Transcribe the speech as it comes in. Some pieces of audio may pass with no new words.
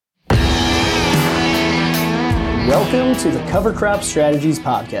Welcome to the Cover Crop Strategies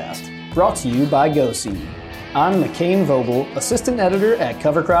Podcast, brought to you by GoSeed. I'm McCain Vogel, Assistant Editor at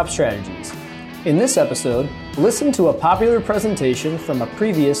Cover Crop Strategies. In this episode, listen to a popular presentation from a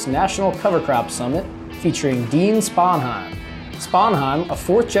previous National Cover Crop Summit featuring Dean Sponheim. Sponheim, a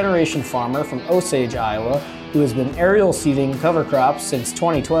fourth-generation farmer from Osage, Iowa, who has been aerial seeding cover crops since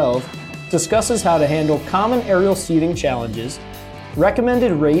 2012, discusses how to handle common aerial seeding challenges,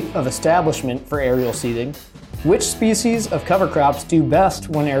 recommended rate of establishment for aerial seeding, which species of cover crops do best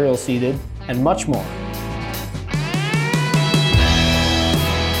when aerial seeded, and much more.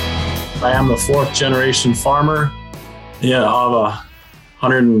 I am the fourth generation farmer of a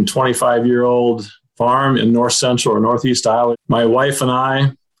 125-year-old farm in north central or northeast Iowa. My wife and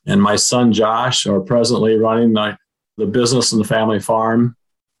I and my son Josh are presently running the business and the family farm.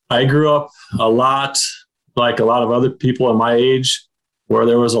 I grew up a lot like a lot of other people in my age, where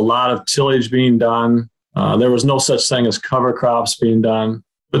there was a lot of tillage being done. There was no such thing as cover crops being done,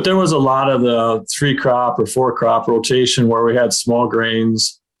 but there was a lot of the 3-crop or 4-crop rotation where we had small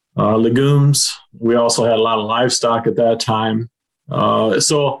grains, legumes. We also had a lot of livestock at that time.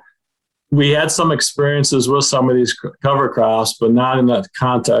 So we had some experiences with some of these cover crops, but not in that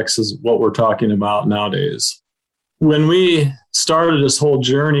context as what we're talking about nowadays. When we started this whole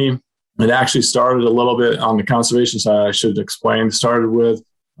journey, it actually started a little bit on the conservation side, I should explain. It started with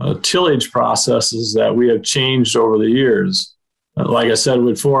tillage processes that we have changed over the years. Like I said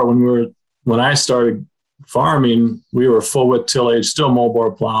before, when I started farming, we were full width tillage, still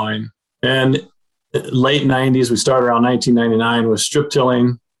moldboard plowing. And late 90s, we started around 1999 with strip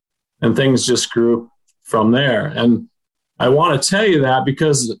tilling, and things just grew from there. And I want to tell you that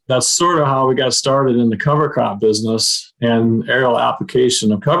because that's sort of how we got started in the cover crop business and aerial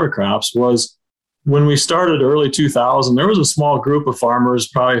application of cover crops. Was when we started early 2000, there was a small group of farmers,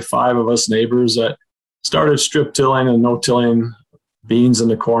 probably 5 of us neighbors, that started strip tilling and no-tilling beans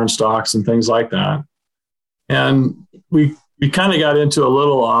into corn stalks and things like that. And we kind of got into a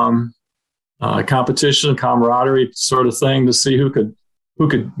little competition, camaraderie sort of thing to see who could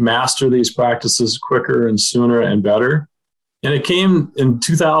master these practices quicker and sooner and better. And it came in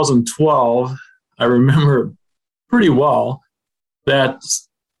 2012, I remember pretty well, that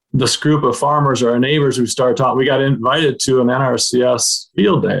this group of farmers, our neighbors, we got invited to an NRCS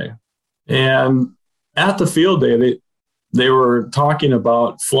field day. And at the field day, they were talking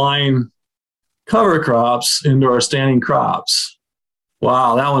about flying cover crops into our standing crops.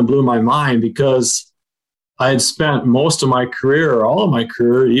 Wow, that one blew my mind, because I had spent most of my career, or all of my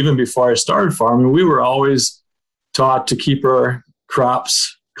career, even before I started farming, we were always taught to keep our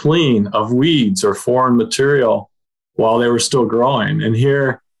crops clean of weeds or foreign material while they were still growing. And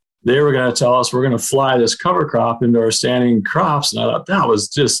here they were going to tell us we're going to fly this cover crop into our standing crops. And I thought that was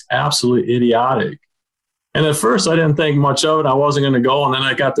just absolutely idiotic. And at first I didn't think much of it. I wasn't going to go. And then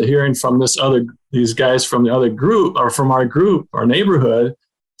I got to hearing from these guys from the other group, or from our group, our neighborhood,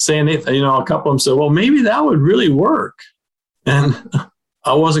 saying, a couple of them said, well, maybe that would really work. And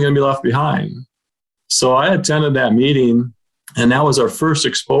I wasn't going to be left behind. So I attended that meeting, and that was our first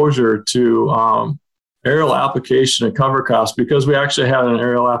exposure to aerial application of cover crops, because we actually had an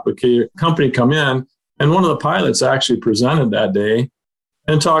aerial applicator company come in, and one of the pilots actually presented that day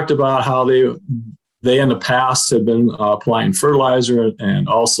and talked about how they in the past had been applying fertilizer, and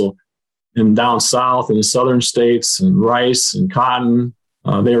also in down south in the southern states, and rice and cotton.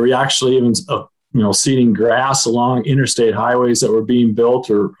 They were actually even seeding grass along interstate highways that were being built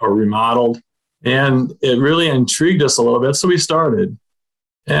or remodeled. And it really intrigued us a little bit. So we started.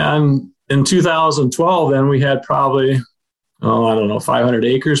 And in 2012, then we had probably, 500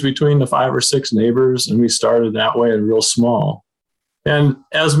 acres between the 5 or 6 neighbors. And we started that way and real small. And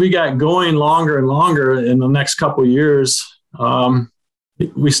as we got going longer and longer in the next couple of years,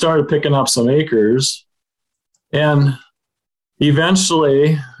 we started picking up some acres. And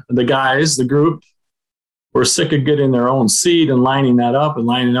eventually the group, were sick of getting their own seed and lining that up and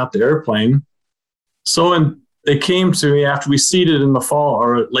lining up the airplane. So when it came to me after we seeded in the fall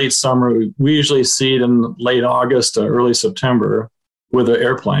or late summer, we usually seed in late August or early September with an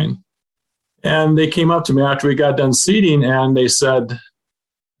airplane. And they came up to me after we got done seeding, and they said,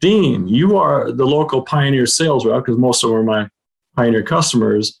 Dean, you are the local Pioneer sales rep, because most of them are my Pioneer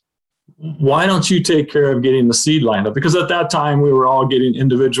customers. Why don't you take care of getting the seed lined up? Because at that time, we were all getting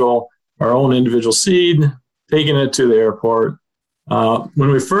our own individual seed, taking it to the airport.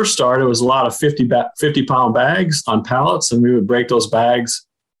 When we first started, it was a lot of 50-pound bags on pallets, and we would break those bags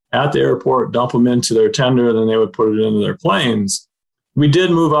at the airport, dump them into their tender, and then they would put it into their planes. We did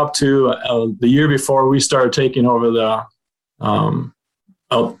move up to the year before we started taking over the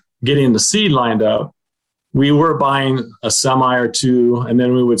getting the seed lined up. we were buying a semi or two, and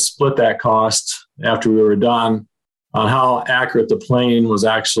then we would split that cost after we were done on how accurate the plane was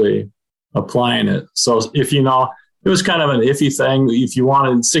actually applying it. So if it was kind of an iffy thing. If you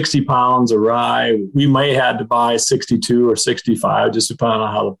wanted 60 pounds of rye, we may have to buy 62 or 65, just depending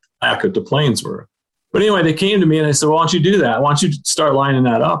on how accurate the planes were. But anyway, they came to me and they said, well, why don't you do that? Why don't you start lining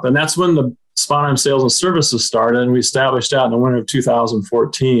that up? And that's when the Sponheim Sales and Services started, and we established that in the winter of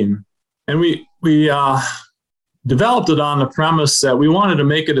 2014. And we developed it on the premise that we wanted to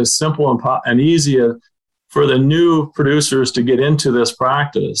make it as simple and easy for the new producers to get into this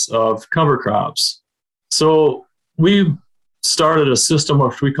practice of cover crops. So we started a system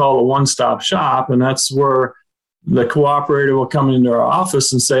which we call a one-stop shop, and that's where the cooperator will come into our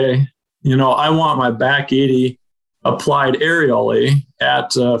office and say, I want my back 80 applied aerially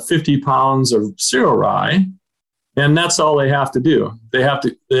at 50 pounds of cereal rye, and that's all they have to do. They have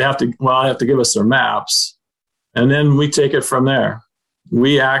to give us their maps, and then we take it from there.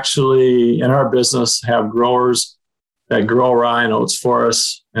 We actually, in our business, have growers that grow rye and oats for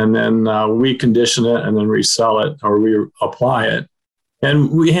us, and then we condition it and then resell it or we apply it. And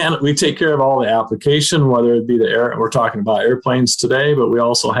we take care of all the application, whether it be we're talking about airplanes today, but we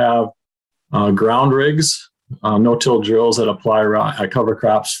also have ground rigs, no-till drills that apply cover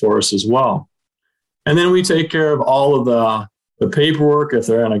crops for us as well. And then we take care of all of the paperwork. If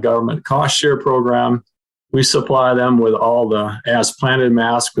they're in a government cost share program, we supply them with all the as-planted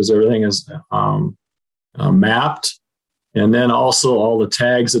maps because everything is mapped. And then also all the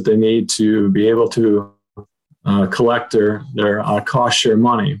tags that they need to be able to collect their cost share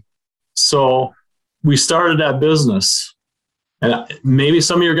money. So we started that business. And maybe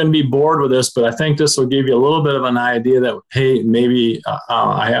some of you are going to be bored with this, but I think this will give you a little bit of an idea that, hey, maybe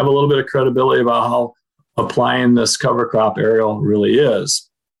I have a little bit of credibility about how applying this cover crop aerial really is.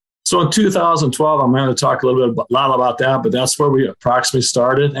 So in 2012, I'm going to talk a lot about that, but that's where we approximately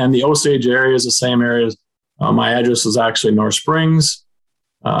started. And the Osage area is the same area. My address is actually North Springs.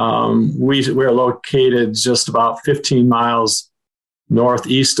 We're located just about 15 miles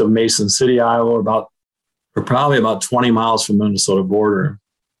northeast of Mason City, Iowa. We're probably about 20 miles from the Minnesota border.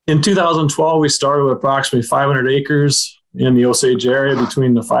 In 2012, we started with approximately 500 acres in the Osage area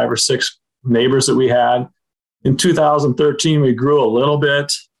between the 5 or 6 neighbors that we had. In 2013, we grew a little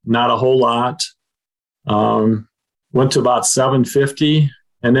bit, not a whole lot. Went to about 750.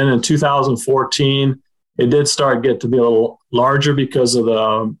 And then in 2014, it did get to be a little larger because of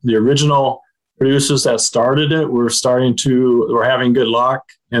the original producers that started it were having good luck,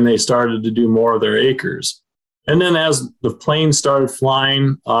 and they started to do more of their acres. And then as the planes started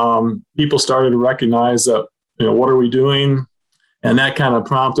flying, people started to recognize that, what are we doing? And that kind of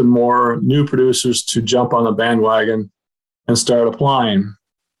prompted more new producers to jump on the bandwagon and start applying.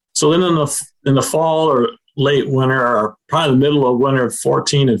 So then in the fall or late winter, or probably the middle of winter of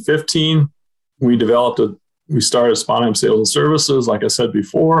 14 and 15, we started Sponheim Sales and Services, like I said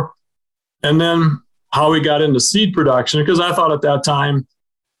before. And then how we got into seed production, because I thought at that time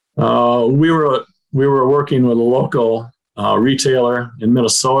we were working with a local retailer in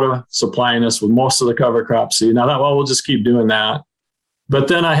Minnesota, supplying us with most of the cover crop seed. And I thought, well, we'll just keep doing that. But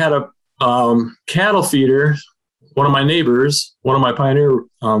then I had a cattle feeder. One of my neighbors, one of my Pioneer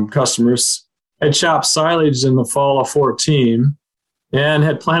customers, had chopped silage in the fall of 14 and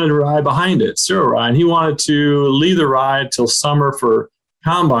had planted rye behind it, cereal rye. And he wanted to leave the rye till summer for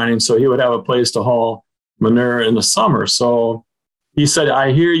combining so he would have a place to haul manure in the summer. So he said,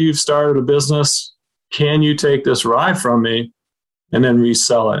 I hear you've started a business. Can you take this rye from me and then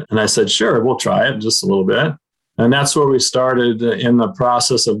resell it? And I said, sure, we'll try it just a little bit. And that's where we started in the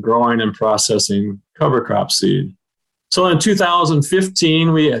process of growing and processing cover crop seed. So in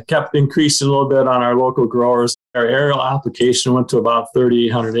 2015, we kept increasing a little bit on our local growers. Our aerial application went to about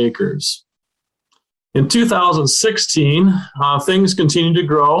 3,800 acres. In 2016, things continued to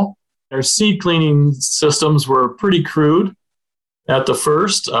grow. Our seed cleaning systems were pretty crude at the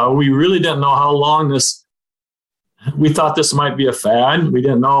first. We really didn't know how long we thought this might be a fad. We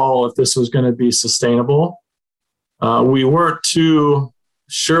didn't know if this was going to be sustainable. We weren't too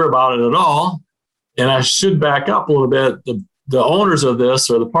sure about it at all. And I should back up a little bit. The owners of this,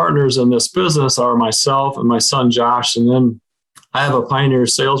 or the partners in this business, are myself and my son, Josh. And then I have a Pioneer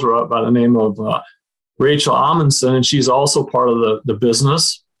sales rep by the name of Rachel Amundsen, and she's also part of the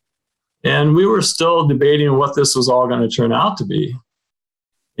business. And we were still debating what this was all going to turn out to be.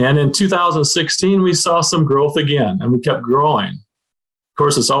 And in 2016, we saw some growth again, and we kept growing. Of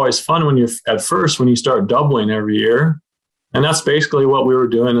course, it's always fun when you start doubling every year. And that's basically what we were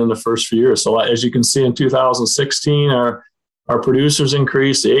doing in the first few years. So as you can see, in 2016, our producers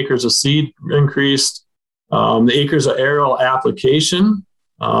increased, the acres of seed increased. The acres of aerial application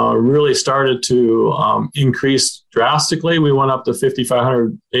really started to increase drastically. We went up to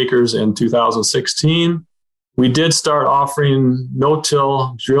 5,500 acres in 2016. We did start offering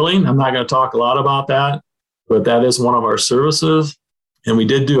no-till drilling. I'm not going to talk a lot about that, but that is one of our services. And we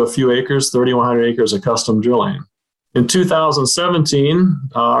did do a few acres, 3,100 acres of custom drilling. In 2017,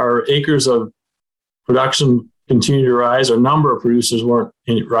 our acres of production continued to rise. Our number of producers weren't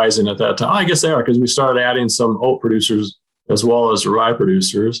rising at that time. I guess they are, because we started adding some oat producers as well as rye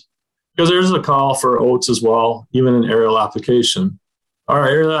producers, because there's a call for oats as well, even in aerial application. Our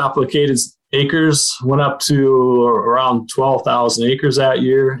aerial applicated acres went up to around 12,000 acres that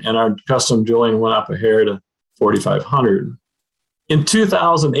year, and our custom drilling went up a hair to 4,500. In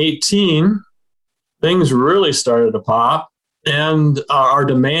 2018, things really started to pop, and our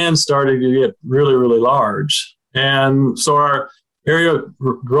demand started to get really, really large. And so our area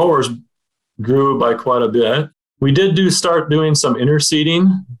growers grew by quite a bit. We did start doing some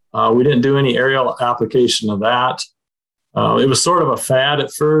interseeding. We didn't do any aerial application of that. It was sort of a fad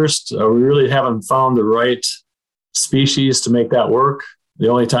at first. We really haven't found the right species to make that work. The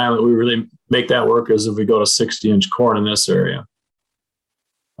only time that we really make that work is if we go to 60-inch corn in this area.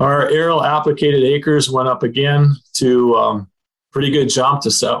 Our aerial applicated acres went up again to pretty good jump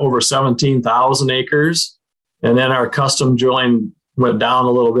to over 17,000 acres. And then our custom drilling went down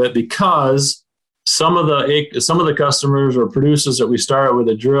a little bit because some of the customers or producers that we started with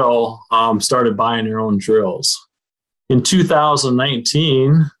a drill started buying their own drills. In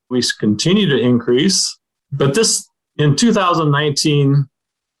 2019, we continued to increase, but in 2019,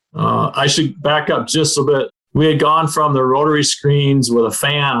 I should back up just a bit. We had gone from the rotary screens with a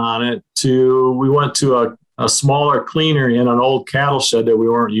fan on it we went to a smaller cleaner in an old cattle shed that we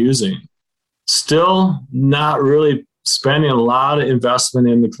weren't using. Still not really spending a lot of investment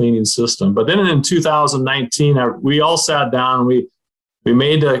in the cleaning system. But then in 2019, we all sat down, we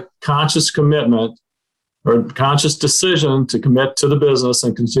made a conscious commitment or conscious decision to commit to the business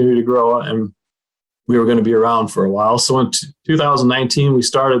and continue to grow, and we were going to be around for a while. So in 2019, we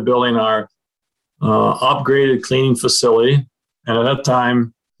started building our upgraded cleaning facility. And at that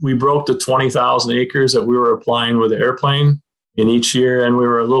time, we broke the 20,000 acres that we were applying with the airplane in each year, and we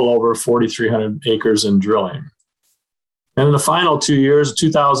were a little over 4,300 acres in drilling. And in the final 2 years,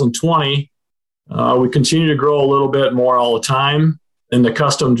 2020, we continue to grow a little bit more all the time. And the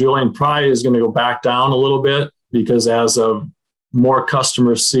custom drilling probably is going to go back down a little bit because as more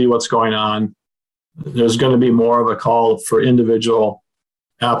customers see what's going on, there's going to be more of a call for individual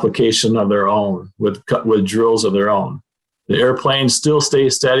application of their own with drills of their own. The airplane still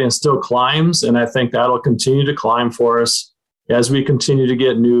stays steady and still climbs, and I think that'll continue to climb for us as we continue to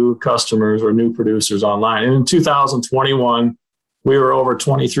get new customers or new producers online. And in 2021, we were over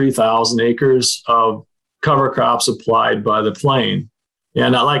 23,000 acres of cover crops applied by the plane.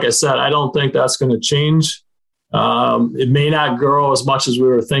 And like I said, I don't think that's going to change. It may not grow as much as we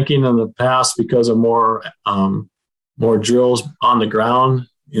were thinking in the past because of more drills on the ground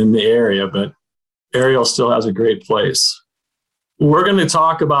in the area, but aerial still has a great place. We're going to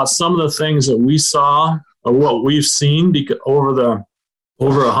talk about some of the things that we saw or what we've seen over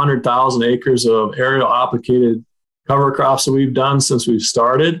 100,000 acres of aerial applicated cover crops that we've done since we've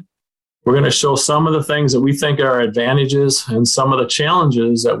started. We're going to show some of the things that we think are advantages and some of the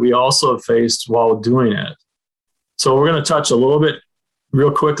challenges that we also have faced while doing it. So we're going to touch a little bit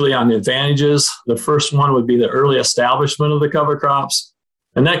real quickly on the advantages. The first one would be the early establishment of the cover crops.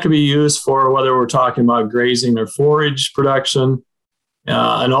 And that could be used for whether we're talking about grazing or forage production,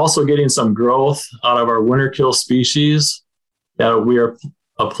 and also getting some growth out of our winter kill species that we are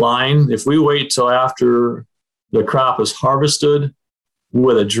applying. If we wait till after the crop is harvested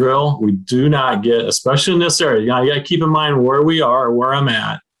with a drill, we do not get, especially in this area, you got to keep in mind where we are, where I'm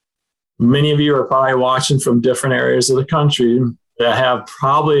at. Many of you are probably watching from different areas of the country that have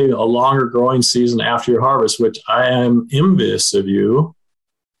probably a longer growing season after your harvest, which I am envious of you.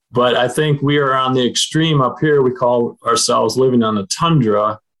 But I think we are on the extreme up here. We call ourselves living on the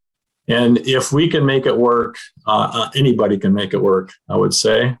tundra. And if we can make it work, anybody can make it work, I would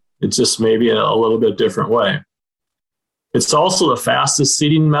say. It's just maybe a little bit different way. It's also the fastest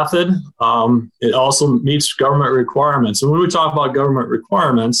seeding method. It also meets government requirements. And when we talk about government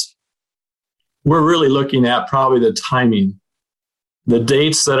requirements, we're really looking at probably the timing. The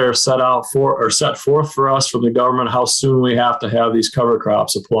dates that are set forth for us from the government, how soon we have to have these cover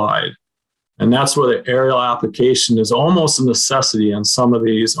crops applied. And that's where the aerial application is almost a necessity on some of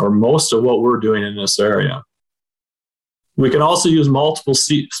these, or most of what we're doing in this area. We can also use multiple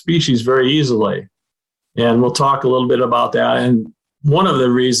species very easily. And we'll talk a little bit about that. And one of the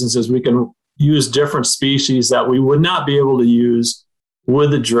reasons is we can use different species that we would not be able to use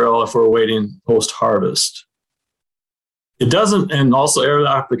with the drill if we're waiting post-harvest. It doesn't, and also aerial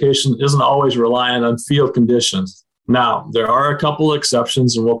application isn't always reliant on field conditions. Now, there are a couple of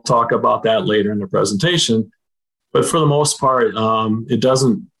exceptions, and we'll talk about that later in the presentation. But for the most part, it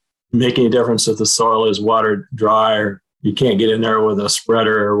doesn't make any difference if the soil is wet or dry, or you can't get in there with a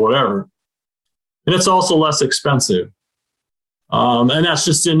spreader or whatever. And it's also less expensive. And that's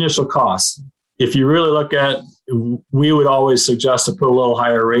just the initial cost. If you really look at, we would always suggest to put a little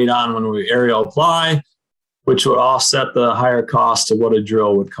higher rate on when we aerial apply, which would offset the higher cost of what a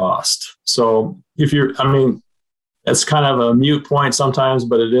drill would cost. So it's kind of a moot point sometimes,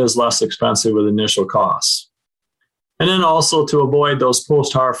 but it is less expensive with initial costs. And then also to avoid those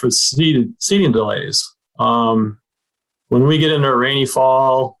post-harvest seeding delays. When we get into a rainy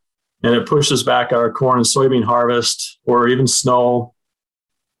fall and it pushes back our corn and soybean harvest, or even snow,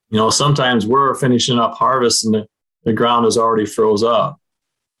 sometimes we're finishing up harvest and the ground is already froze up.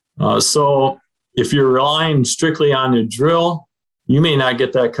 So if you're relying strictly on your drill, you may not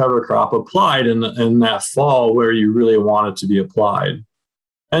get that cover crop applied in that fall where you really want it to be applied.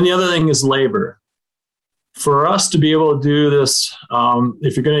 And the other thing is labor. For us to be able to do this,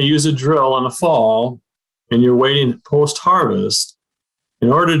 if you're going to use a drill in the fall and you're waiting post-harvest,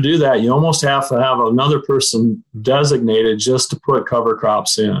 in order to do that, you almost have to have another person designated just to put cover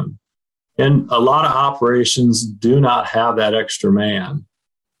crops in. And a lot of operations do not have that extra man.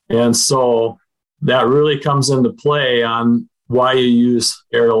 And so that really comes into play on why you use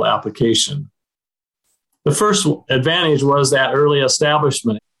aerial application. The first advantage was that early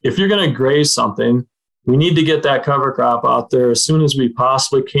establishment. If you're going to graze something, we need to get that cover crop out there as soon as we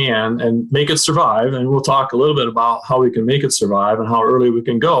possibly can and make it survive. And we'll talk a little bit about how we can make it survive and how early we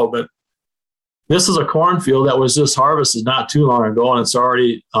can go. But this is a cornfield that was just harvested not too long ago, and it's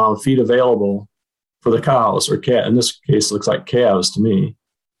already feed available for the cows, or cat. In this case, it looks like calves to me.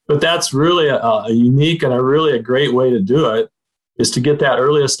 But that's really a unique and a great way to do it, is to get that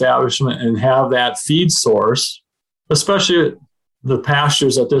early establishment and have that feed source. Especially the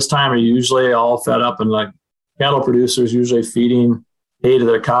pastures at this time are usually all fed up, and like cattle producers usually feeding hay to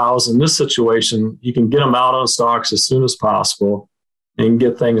their cows. In this situation, you can get them out on stalks as soon as possible and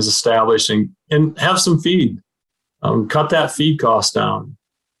get things established and have some feed. Cut that feed cost down.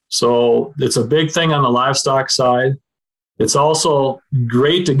 So it's a big thing on the livestock side. It's also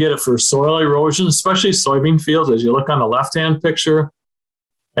great to get it for soil erosion, especially soybean fields. As you look on the left-hand picture,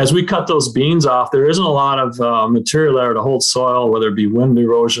 as we cut those beans off, there isn't a lot of material there to hold soil, whether it be wind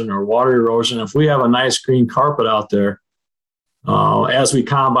erosion or water erosion. If we have a nice green carpet out there, as we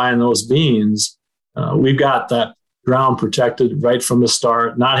combine those beans, we've got that ground protected right from the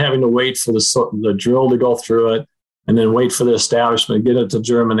start, not having to wait for the drill to go through it and then wait for the establishment, get it to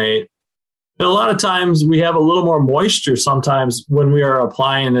germinate. And a lot of times we have a little more moisture sometimes when we are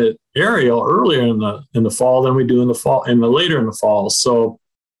applying it aerial earlier in the fall than we do in the fall and later in the fall. So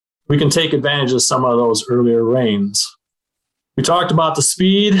we can take advantage of some of those earlier rains. We talked about the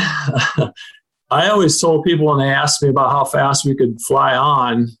speed. I always told people when they asked me about how fast we could fly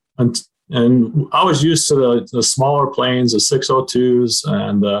on, and I was used to the smaller planes, the 602s,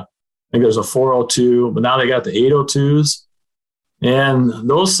 and I think there's a 402, but now they got the 802s. And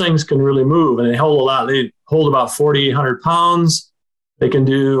those things can really move, and they hold a lot. They hold about 4,800 pounds. They can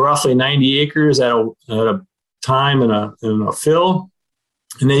do roughly 90 acres at a time in a fill.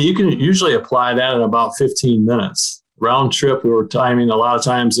 And then you can usually apply that in about 15 minutes. Round trip, we were timing a lot of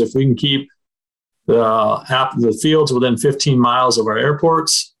times. If we can keep the fields within 15 miles of our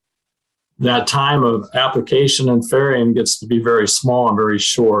airports, that time of application and ferrying gets to be very small and very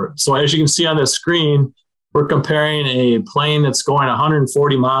short. So as you can see on this screen, we're comparing a plane that's going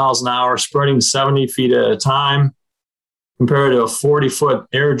 140 miles an hour, spreading 70 feet at a time, compared to a 40-foot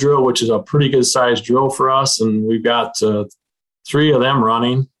air drill, which is a pretty good sized drill for us. And we've got 3 of them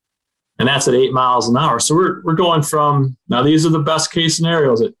running, and that's at 8 miles an hour. So we're going from, now these are the best case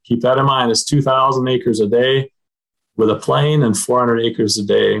scenarios. Keep that in mind. It's 2,000 acres a day with a plane and 400 acres a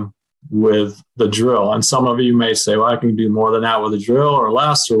day with the drill. And some of you may say, well, I can do more than that with a drill or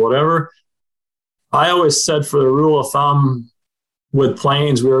less or whatever. I always said for the rule of thumb with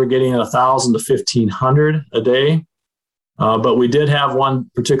planes, we were getting 1,000 to 1,500 a day. But we did have one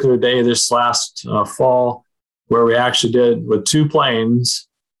particular day this last fall where we actually did with 2 planes.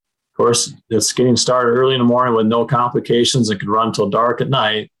 Of course, it's getting started early in the morning with no complications. It could run till dark at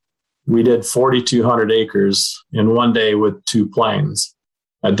night. We did 4,200 acres in one day with 2 planes.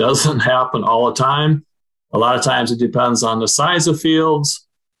 That doesn't happen all the time. A lot of times it depends on the size of fields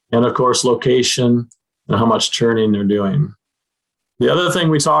and, of course, location and how much churning they're doing. The other thing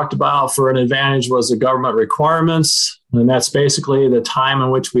we talked about for an advantage was the government requirements, and that's basically the time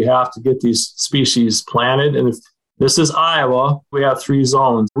in which we have to get these species planted. And if this is Iowa, we have 3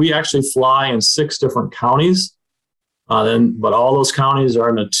 zones. We actually fly in 6 different counties, but all those counties are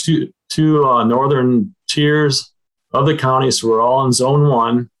in the two northern tiers of the county, so we're all in zone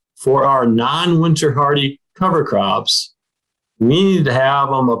 1. For our non-winter hardy cover crops, we need to have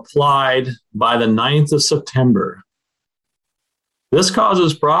them applied by the 9th of September. This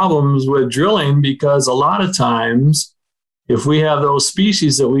causes problems with drilling because a lot of times, if we have those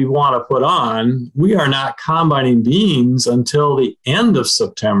species that we want to put on, we are not combining beans until the end of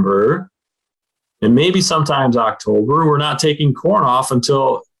September and maybe sometimes October. We're not taking corn off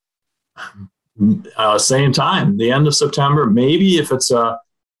until same time, the end of September. Maybe if it's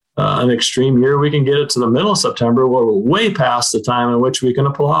an extreme year, we can get it to the middle of September. We're way past the time in which we can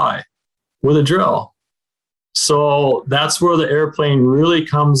apply with a drill. So that's where the airplane really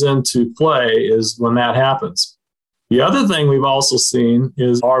comes into play, is when that happens. The other thing we've also seen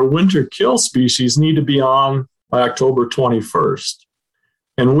is our winter kill species need to be on by October 21st.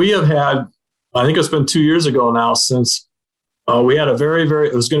 And we have had, I think it's been 2 years ago now since we had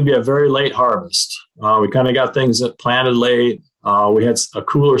it was going to be a very late harvest. We kind of got things that planted late. We had a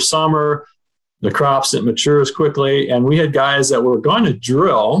cooler summer, the crops that matures quickly, and we had guys that were going to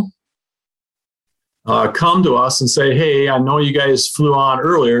drill come to us and say, hey, I know you guys flew on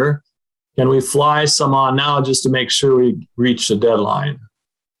earlier. Can we fly some on now just to make sure we reach the deadline?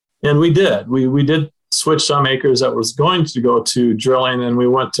 And we did. We did switch some acres that was going to go to drilling, and we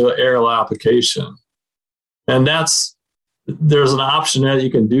went to aerial application. And there's an option that you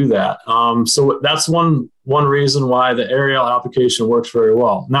can do that. So that's one reason why the aerial application works very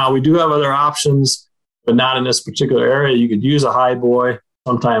well. Now, we do have other options, but not in this particular area. You could use a high boy.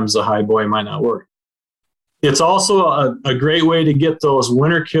 Sometimes the high boy might not work. It's also a great way to get those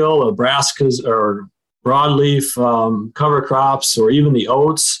winter kill brassicas or broadleaf cover crops, or even the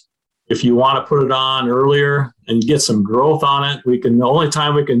oats. If you want to put it on earlier and get some growth on it, the only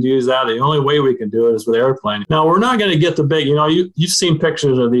time we can use that, the only way we can do it is with airplane. Now, we're not going to get the big, you've seen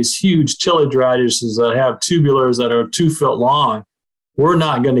pictures of these huge chili radishes that have tubulars that are 2 feet long. We're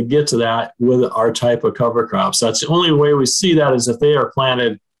not going to get to that with our type of cover crops. That's the only way we see that, is if they are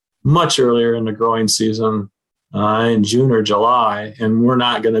planted much earlier in the growing season, in June or July, and we're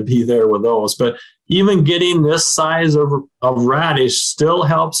not going to be there with those. But even getting this size of radish still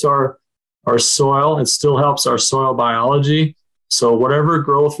helps our soil. It still helps our soil biology. So whatever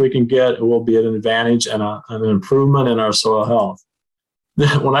growth we can get, it will be an advantage and an improvement in our soil health.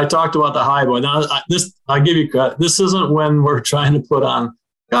 When I talked about the high boy, now I'll give you credit. This isn't when we're trying to put on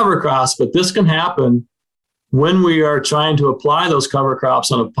cover crops, but this can happen when we are trying to apply those cover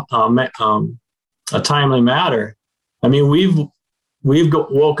crops on a timely manner. I mean, we've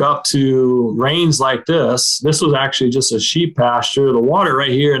woke up to rains like this. This was actually just a sheep pasture. The water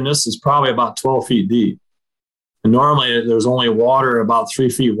right here, and this is probably about 12 feet deep. And normally there's only water about 3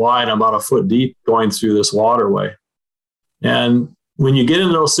 feet wide and about a foot deep going through this waterway. And when you get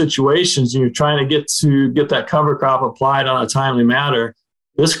into those situations and you're trying to get that cover crop applied on a timely manner,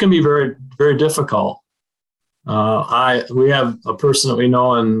 this can be very, very difficult. We have a person that we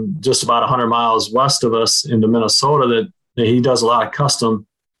know in just about 100 miles west of us into Minnesota that he does a lot of custom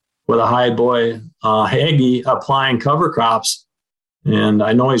with a high boy Hagee applying cover crops. And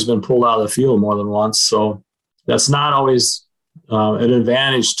I know he's been pulled out of the field more than once. So that's not always an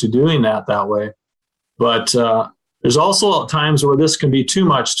advantage to doing that way. But there's also times where this can be too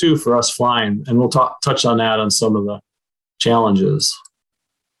much too for us flying. And we'll touch on that on some of the challenges.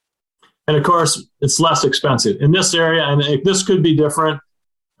 And of course, it's less expensive in this area. And this could be different.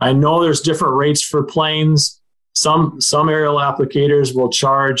 I know there's different rates for planes. Some aerial applicators will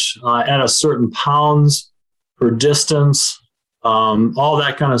charge at a certain pounds per distance, all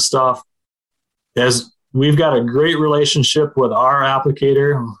that kind of stuff. As we've got a great relationship with our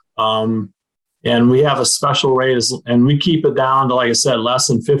applicator, and we have a special rate, and we keep it down to, like I said, less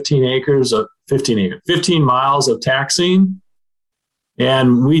than 15 miles of taxiing.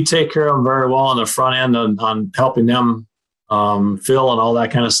 And we take care of them very well on the front end on helping them fill and all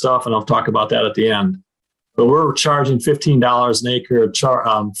that kind of stuff. And I'll talk about that at the end. But we're charging $15 an acre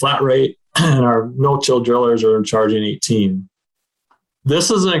flat rate, and our no-chill drillers are charging $18. This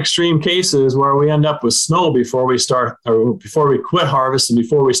is an extreme cases where we end up with snow before we quit harvest and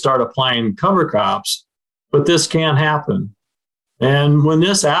before we start applying cover crops. But this can happen. And when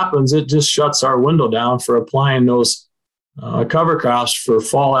this happens, it just shuts our window down for applying those cover crops for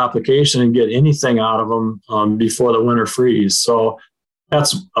fall application and get anything out of them before the winter freeze. So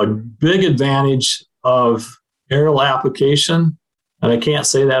that's a big advantage of aerial application. And I can't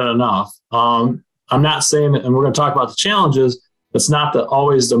say that enough. I'm not saying that, and we're going to talk about the challenges. It's not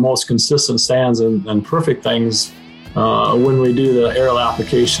always the most consistent stands and perfect things when we do the aerial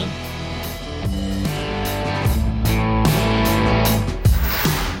application.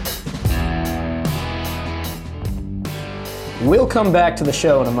 We'll come back to the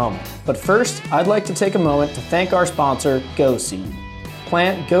show in a moment, but first, I'd like to take a moment to thank our sponsor, Go Seed.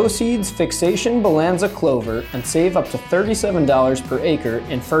 Plant Go Seed's Fixation Bonanza Clover and save up to $37 per acre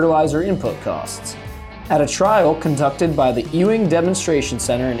in fertilizer input costs. At a trial conducted by the Ewing Demonstration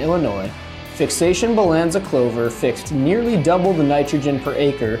Center in Illinois, Fixation Bonanza Clover fixed nearly double the nitrogen per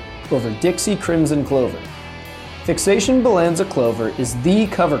acre over Dixie Crimson Clover. Fixation Bonanza Clover is the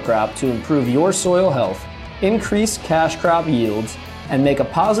cover crop to improve your soil health, increase cash crop yields, and make a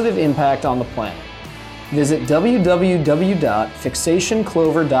positive impact on the planet. Visit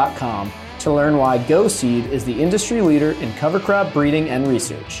www.fixationclover.com to learn why Go Seed is the industry leader in cover crop breeding and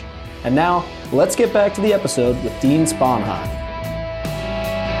research. And now, let's get back to the episode with Dean Sponheim.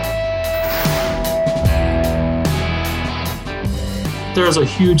 There's a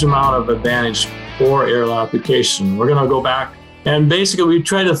huge amount of advantage for aerial application. We're going to go back and basically we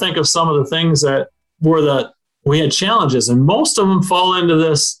try to think of some of the things that we had challenges, and most of them fall into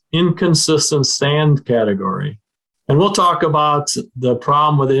this inconsistent stand category. And we'll talk about the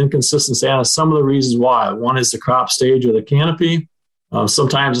problem with the inconsistent stand and some of the reasons why. One is the crop stage or the canopy.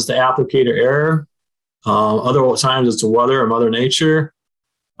 Sometimes it's the applicator error. Other times it's the weather or Mother Nature.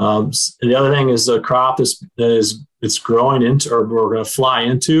 The other thing is the crop it's growing into or we're going to fly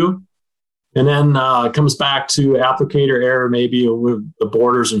into. And then it comes back to applicator error, maybe with the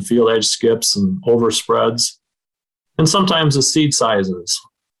borders and field edge skips and overspreads, and sometimes the seed sizes.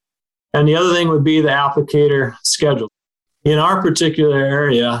 And the other thing would be the applicator schedule. In our particular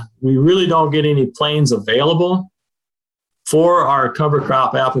area, we really don't get any planes available for our cover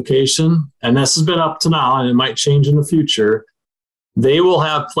crop application. And this has been up to now, and it might change in the future. They will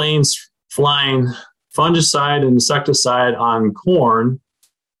have planes flying fungicide and insecticide on corn,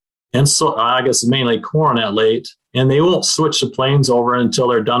 and so I guess mainly corn at late, and they won't switch the planes over until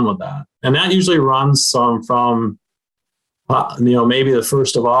they're done with that. And that usually runs from maybe the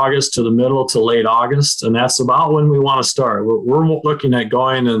 1st of August to the middle to late August, and that's about when we want to start. We're looking at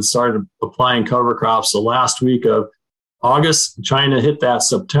going and starting applying cover crops the last week of August, trying to hit that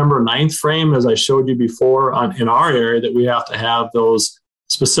September 9th frame, as I showed you before in our area, that we have to have those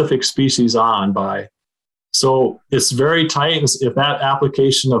specific species on by. So it's very tight. If that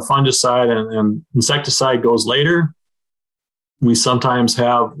application of fungicide and insecticide goes later, we sometimes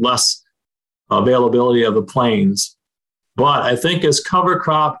have less availability of the planes. But I think as cover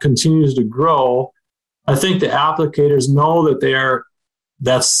crop continues to grow, I think the applicators know that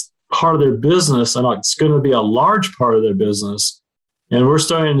that's part of their business, and it's going to be a large part of their business. And we're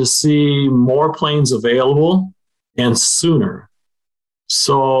starting to see more planes available and sooner.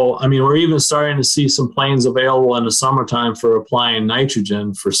 So, we're even starting to see some planes available in the summertime for applying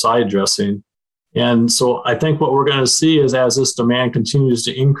nitrogen for side dressing. And so I think what we're going to see is as this demand continues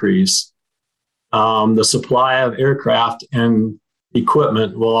to increase, the supply of aircraft and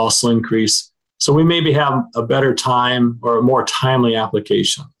equipment will also increase. So we maybe have a better time or more timely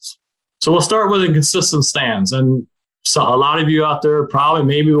applications. So we'll start with inconsistent stands. And so a lot of you out there, probably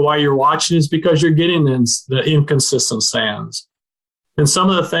maybe why you're watching is because you're getting in the inconsistent stands. And some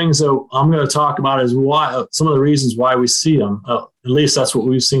of the things that I'm going to talk about is why some of the reasons why we see them. At least that's what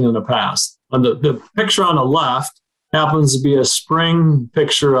we've seen in the past. And the picture on the left happens to be a spring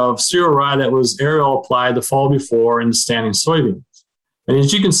picture of cereal rye that was aerial applied the fall before in standing soybeans. And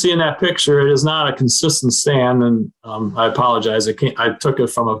as you can see in that picture, it is not a consistent stand. And I apologize. I took it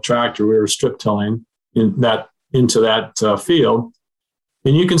from a tractor. We were strip tilling into that field.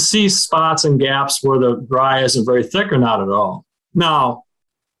 And you can see spots and gaps where the rye isn't very thick or not at all. Now,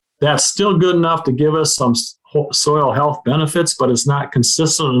 that's still good enough to give us some soil health benefits, but it's not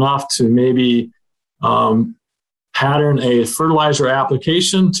consistent enough to maybe pattern a fertilizer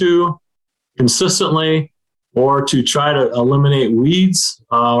application to consistently, or to try to eliminate weeds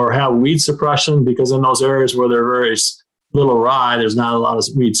or have weed suppression, because in those areas where there are very little rye, there's not a lot of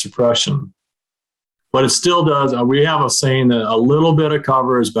weed suppression. But it still does. We have a saying that a little bit of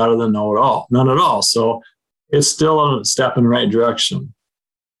cover is better than none at all. So it's still a step in the right direction.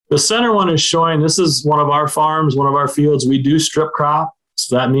 The center one is showing, this is one of our farms, one of our fields. We do strip crop.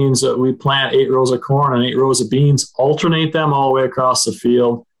 So that means that we plant 8 rows of corn and 8 rows of beans, alternate them all the way across the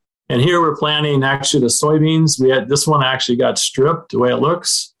field. And here we're planting actually the soybeans. This one actually got stripped the way it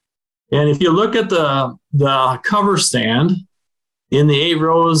looks. And if you look at the cover stand, In the 8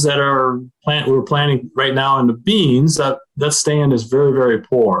 rows that we're planting right now in the beans, that stand is very, very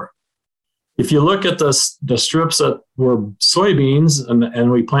poor. If you look at the strips that were soybeans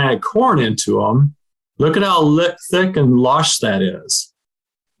and we planted corn into them, look at how thick and lush that is.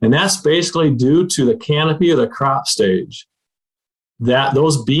 And that's basically due to the canopy of the crop stage. That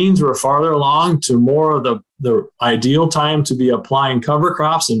those beans were farther along to more of the ideal time to be applying cover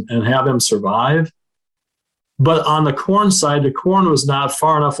crops and have them survive. But on the corn side, the corn was not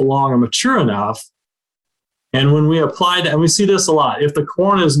far enough along or mature enough. And when we applied, and we see this a lot, if the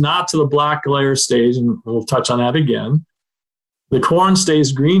corn is not to the black layer stage, and we'll touch on that again, the corn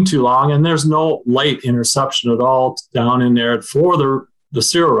stays green too long and there's no light interception at all down in there for the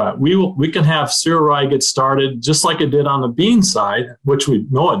cereal rye. We can have cereal rye get started just like it did on the bean side, which we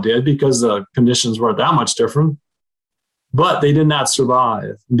know it did because the conditions weren't that much different. But they did not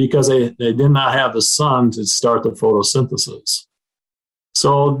survive because they did not have the sun to start the photosynthesis.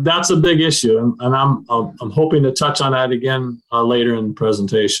 So that's a big issue, and I'm hoping to touch on that again later in the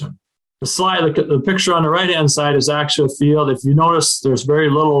presentation. The slide, the picture on the right-hand side is actually a field. If you notice, there's very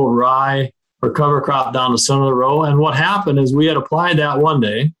little rye or cover crop down the center of the row. And what happened is we had applied that one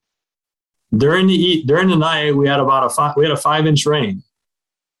day. During the night, we had about a 5-inch rain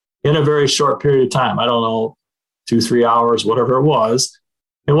in a very short period of time. I don't know, 2-3 hours, whatever it was.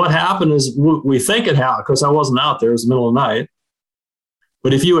 And what happened is we think it happened because I wasn't out there. It was the middle of the night.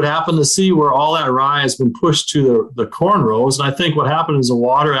 But if you would happen to see where all that rye has been pushed to the corn rows, and I think what happened is the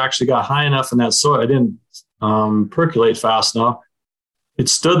water actually got high enough in that soil. It didn't percolate fast enough. It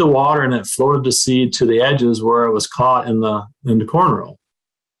stood the water and it floated the seed to the edges where it was caught in the corn row.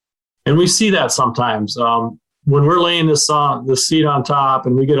 And we see that sometimes. When we're laying the seed on top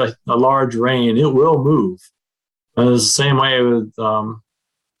and we get a large rain, it will move. And it's the same way with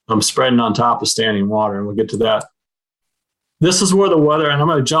spreading on top of standing water, and we'll get to that. This is where the weather, and I'm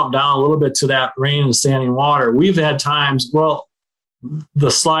going to jump down a little bit to that rain and standing water. We've had times, the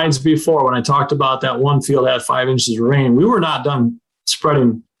slides before when I talked about that one field had 5 inches of rain, we were not done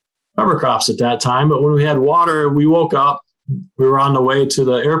spreading cover crops at that time. But when we had water, we woke up, we were on the way to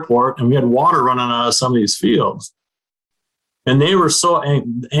the airport, and we had water running out of some of these fields. And they were so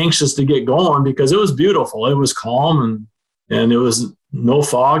anxious to get going because it was beautiful. It was calm and it was no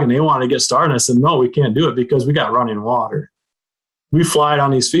fog, and they wanted to get started. And I said, no, we can't do it because we got running water. We fly it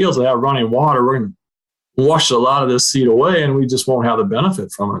on these fields that have running water. We're going to wash a lot of this seed away, and we just won't have the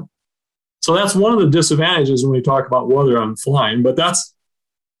benefit from it. So that's one of the disadvantages when we talk about weather on flying. But that's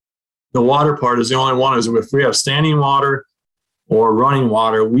the water part is the only one. Is if we have standing water or running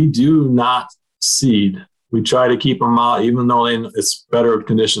water, we do not seed. We try to keep them out, even though it's better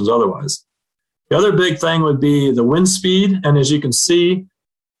conditions otherwise. The other big thing would be the wind speed. And as you can see,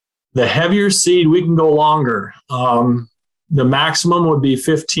 the heavier seed, we can go longer. The maximum would be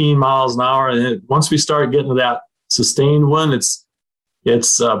 15 miles an hour. And once we start getting to that sustained wind,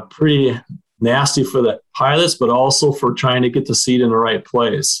 it's pretty nasty for the pilots, but also for trying to get the seed in the right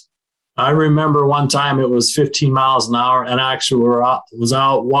place. I remember one time it was 15 miles an hour, and I actually was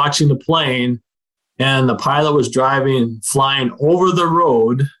out watching the plane, and the pilot was flying over the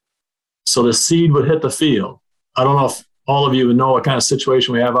road so the seed would hit the field. I don't know if all of you would know what kind of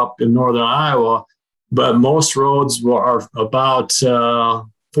situation we have up in northern Iowa, but most roads are about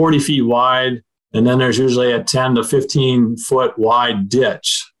 40 feet wide, and then there's usually a 10 to 15 foot wide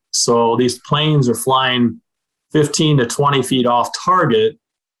ditch. So these planes are flying 15 to 20 feet off target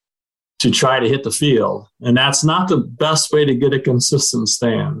to try to hit the field. And that's not the best way to get a consistent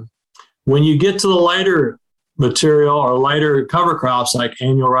stand. When you get to the lighter material or lighter cover crops like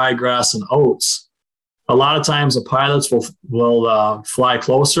annual ryegrass and oats, a lot of times the pilots will fly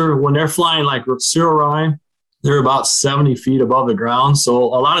closer. When they're flying like cereal rye, they're about 70 feet above the ground. So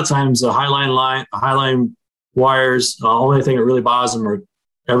a lot of times the highline wires, the only thing that really bothers them are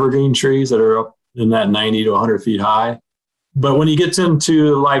evergreen trees that are up in that 90 to 100 feet high. But when you get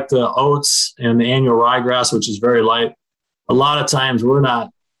into like the oats and the annual ryegrass, which is very light, a lot of times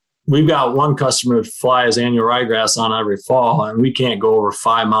we've got one customer that flies annual ryegrass on every fall, and we can't go over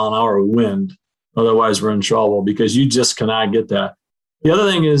 5 mile an hour wind. Otherwise we're in trouble because you just cannot get that. The other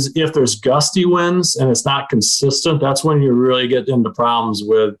thing is if there's gusty winds and it's not consistent, that's when you really get into problems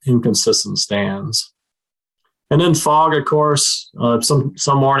with inconsistent stands. And then fog, of course, some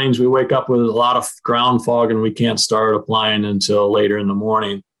mornings we wake up with a lot of ground fog and we can't start applying until later in the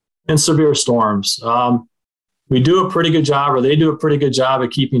morning. And severe storms. We do a pretty good job, or they do a pretty good job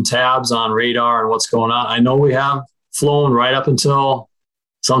of keeping tabs on radar and what's going on. I know we have flown right up until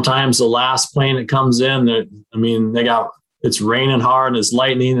sometimes the last plane that comes in. It's raining hard and it's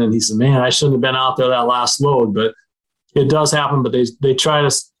lightning. And he said, man, I shouldn't have been out there that last load. But it does happen, but they try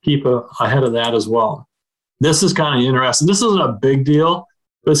to keep ahead of that as well. This is kind of interesting. This isn't a big deal,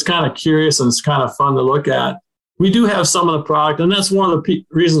 but it's kind of curious and it's kind of fun to look at. We do have some of the product, and that's one of the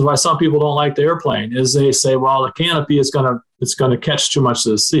reasons why some people don't like the airplane is they say, well, the canopy is it's going to catch too much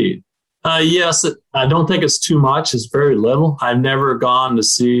of the seed. Yes, I don't think it's too much. It's very little. I've never gone to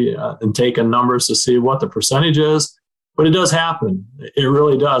see and taken numbers to see what the percentage is, but it does happen. It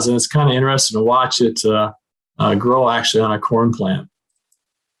really does, and it's kind of interesting to watch it grow actually on a corn plant.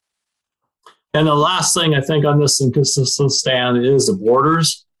 And the last thing I think on this inconsistent stand is the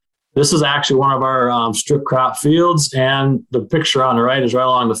borders. This is actually one of our strip crop fields, and the picture on the right is right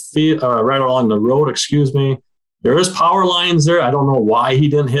along the field, right along the road. Excuse me. There is power lines there. I don't know why he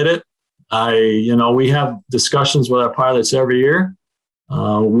didn't hit it. We have discussions with our pilots every year.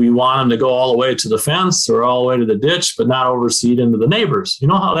 We want them to go all the way to the fence or all the way to the ditch, but not overseed into the neighbors. You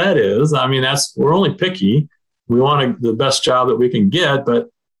know how that is. I mean, we're only picky. We want the best job that we can get, but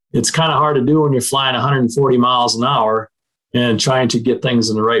it's kind of hard to do when you're flying 140 miles an hour and trying to get things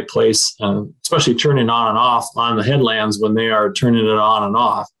in the right place, especially turning on and off on the headlands when they are turning it on and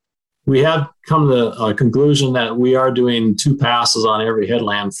off. We have come to a conclusion that we are doing 2 passes on every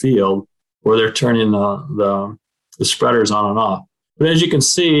headland field where they're turning the spreaders on and off. But as you can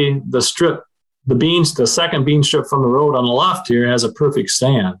see, the second bean strip from the road on the left here has a perfect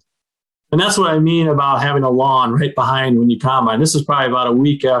stand. And that's what I mean about having a lawn right behind when you combine. This is probably about a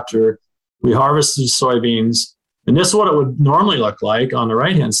week after we harvested soybeans. And this is what it would normally look like on the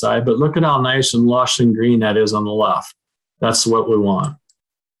right-hand side, but look at how nice and lush and green that is on the left. That's what we want.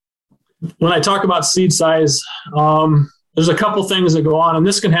 When I talk about seed size, there's a couple things that go on, and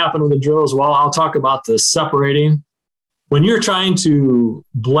this can happen with the drill as well. I'll talk about the separating. When you're trying to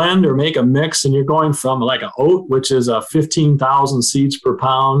blend or make a mix and you're going from like an oat, which is 15,000 seeds per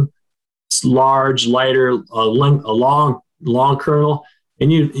pound, it's large, lighter, a long kernel,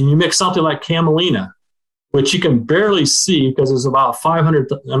 and you mix something like camelina, which you can barely see because there's about 500.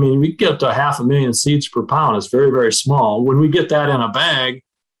 I mean, we get up to 500,000 seeds per pound. It's very, very small. When we get that in a bag,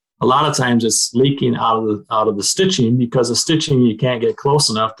 a lot of times it's leaking out of the stitching, because the stitching, you can't get close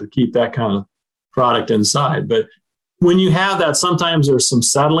enough to keep that kind of product inside. But when you have that, sometimes there's some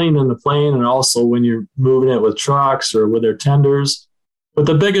settling in the plane, and also when you're moving it with trucks or with their tenders. But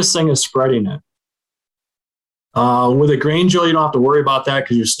the biggest thing is spreading it. With a grain drill, you don't have to worry about that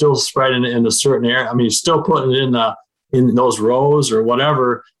because you're still spreading it in a certain area. I mean, you're still putting it in those rows or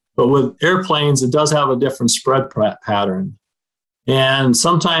whatever. But with airplanes, it does have a different spread pattern. And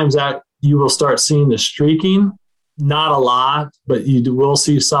sometimes that you will start seeing the streaking. Not a lot, but you will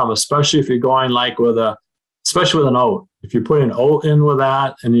see some, especially if you're going especially with an oat. If you're putting oat in with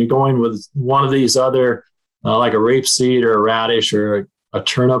that and you're going with one of these other, like a rapeseed or a radish or a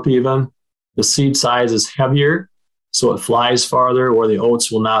turnip even, the seed size is heavier, so it flies farther, or the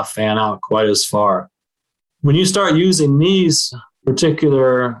oats will not fan out quite as far. When you start using these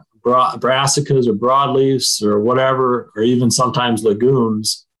particular brassicas or broadleafs or whatever, or even sometimes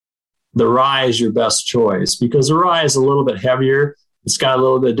legumes, the rye is your best choice, because the rye is a little bit heavier. It's got a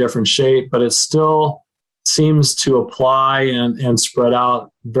little bit different shape, but it still seems to apply and spread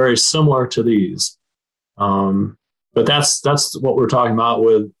out very similar to these. But that's what we're talking about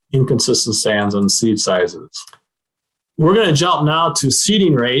with inconsistent stands and seed sizes. We're going to jump now to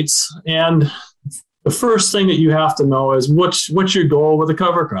seeding rates. And the first thing that you have to know is what's your goal with the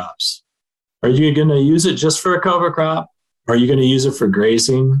cover crops? Are you going to use it just for a cover crop? Are you going to use it for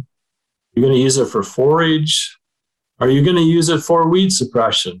grazing? You're going to use it for forage? Are you going to use it for weed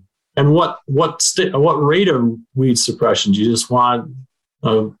suppression? And what rate of weed suppression? Do you just want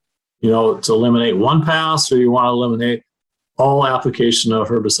to eliminate one pass, or you want to eliminate all application of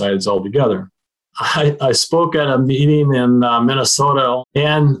herbicides altogether? I spoke at a meeting in Minnesota,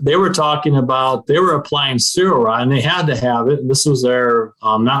 and they were talking about, they were applying cereal rye, and they had to have it. And this was their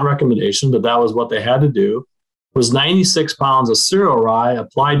not recommendation, but that was what they had to do. It was 96 pounds of cereal rye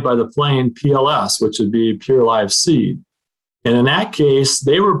applied by the plane PLS, which would be pure live seed. And in that case,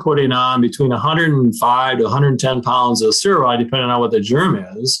 they were putting on between 105 to 110 pounds of cereal rye, depending on what the germ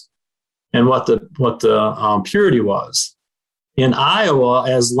is and what the purity was. In Iowa,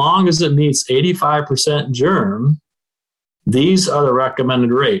 as long as it meets 85% germ, these are the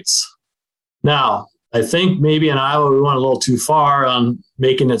recommended rates. Now, I think maybe in Iowa we went a little too far on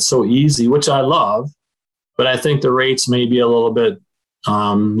making it so easy, which I love, but I think the rates may be a little bit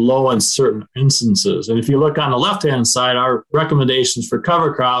low in certain instances. And if you look on the left-hand side, our recommendations for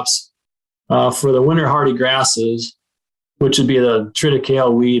cover crops for the winter hardy grasses, which would be the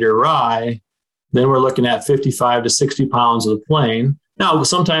triticale wheat or rye, then we're looking at 55 to 60 pounds of the plain. Now,